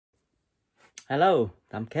Hello,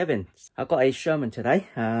 I'm Kevin. I got a Sherman today.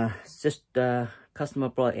 Customer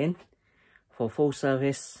brought in for full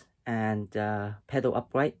service and pedal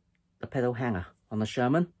upgrade, the pedal hanger on the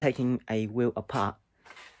Sherman. Taking a wheel apart,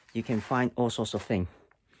 you can find all sorts of things.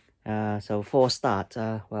 So for a start,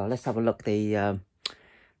 well, let's have a look the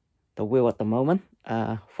wheel at the moment.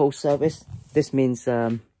 Full service. This means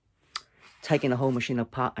taking the whole machine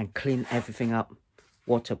apart and clean everything up,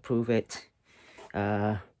 waterproof it.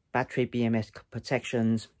 Battery BMS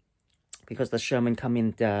protections, because the Sherman come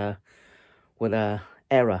in with a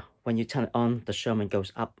error. When you turn it on, the Sherman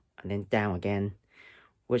goes up and then down again,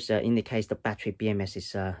 which indicates the battery BMS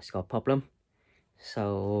is got a problem.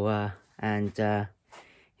 So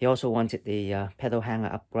he also wanted the pedal hanger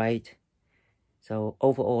upgrade. So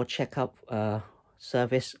overall checkup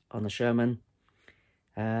service on the Sherman.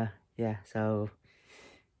 Yeah, so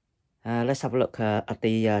let's have a look at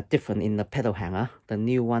the difference in the pedal hanger, the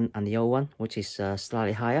new one and the old one, which is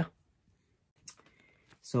slightly higher.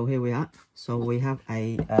 So here we are. So we have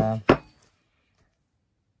a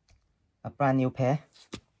brand new pair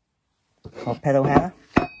of pedal hanger,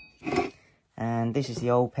 and this is the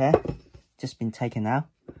old pair, just been taken out,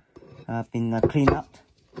 been cleaned up,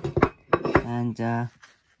 and you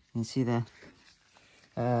can see there.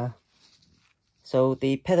 So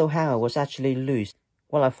the pedal hanger was actually loose.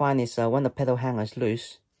 What I find is when the pedal hanger is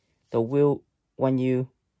loose, the wheel, when you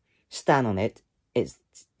stand on it,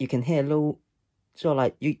 you can hear a little, sort of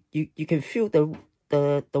like you can feel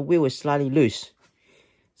the wheel is slightly loose.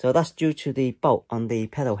 So that's due to the bolt on the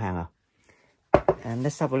pedal hanger. And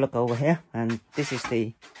let's have a look over here. And this is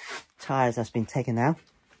the tires that's been taken out.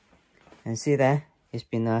 And see there, it's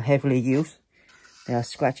been heavily used. There are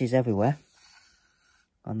scratches everywhere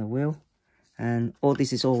on the wheel, and all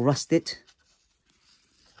this is all rusted.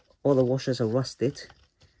 All the washers are rusted,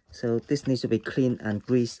 so this needs to be cleaned and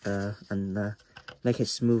greased and make it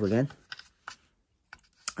smooth again.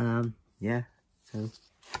 Yeah, so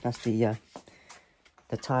that's the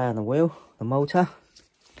tire on the wheel, the motor.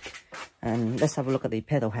 And let's have a look at the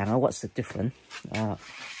pedal hanger. What's the difference?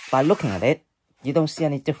 By looking at it, you don't see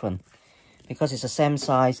any difference because it's the same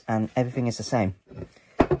size and everything is the same.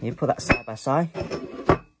 You put that side by side.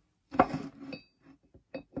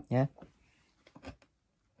 Yeah.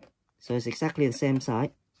 So it's exactly the same size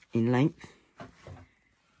in length.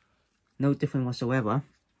 No difference whatsoever.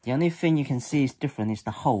 The only thing you can see is different is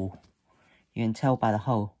the hole. You can tell by the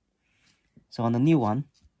hole. So on the new one,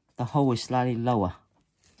 the hole is slightly lower.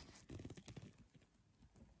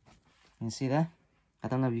 You can see there? I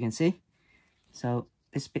don't know if you can see. So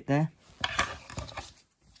this bit there,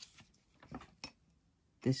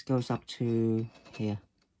 this goes up to here.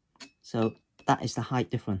 So that is the height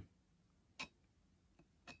difference.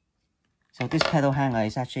 So this pedal hanger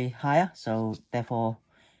is actually higher, so therefore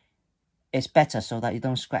it's better so that you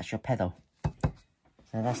don't scratch your pedal.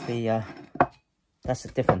 So that's the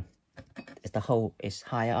difference. The hole is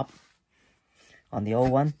higher up on the old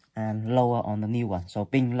one and lower on the new one. So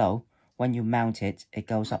being low, when you mount it, it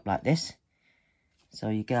goes up like this. So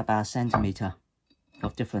you get about 1 centimeter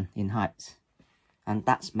of difference in height, and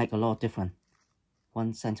that's make a lot of difference.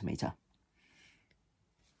 1 centimeter.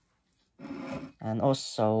 And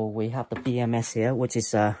also we have the BMS here, which is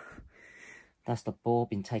that's the ball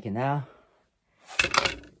been taken out.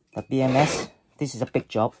 The BMS, this is a big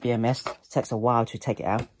job. BMS takes a while to take it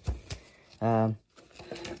out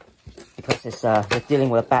because it's you're dealing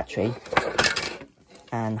with a battery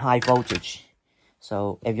and high voltage.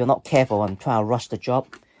 So if you're not careful and try to rush the job,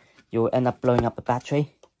 you'll end up blowing up the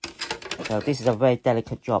battery. So this is a very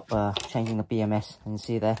delicate job, changing the BMS. And you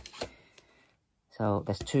see there. So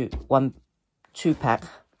there's two pack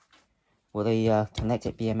with a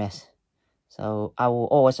connected BMS. So I will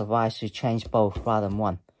always advise to change both rather than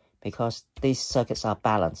one, because these circuits are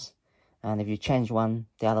balanced, and if you change one,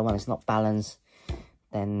 the other one is not balanced,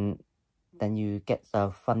 then you get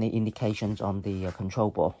funny indications on the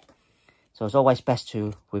control board. So it's always best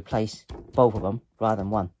to replace both of them rather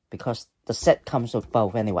than one, because the set comes with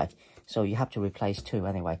both anyway, so you have to replace two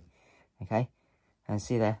anyway. Okay, and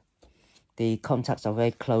see there, the contacts are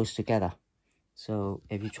very close together. So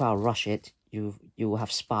if you try to rush it, you will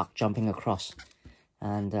have spark jumping across,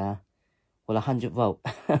 and with 100 volt,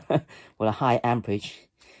 with a high amperage,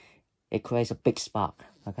 it creates a big spark.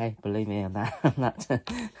 Okay, believe me on that.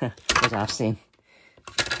 Which I've seen.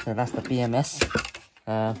 So that's the BMS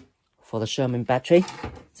for the Sherman battery.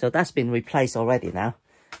 So that's been replaced already now,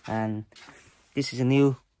 and this is a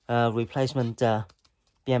new replacement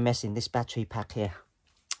BMS in this battery pack here.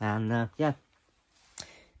 And yeah.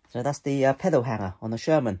 So that's the pedal hanger on the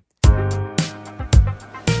Sherman.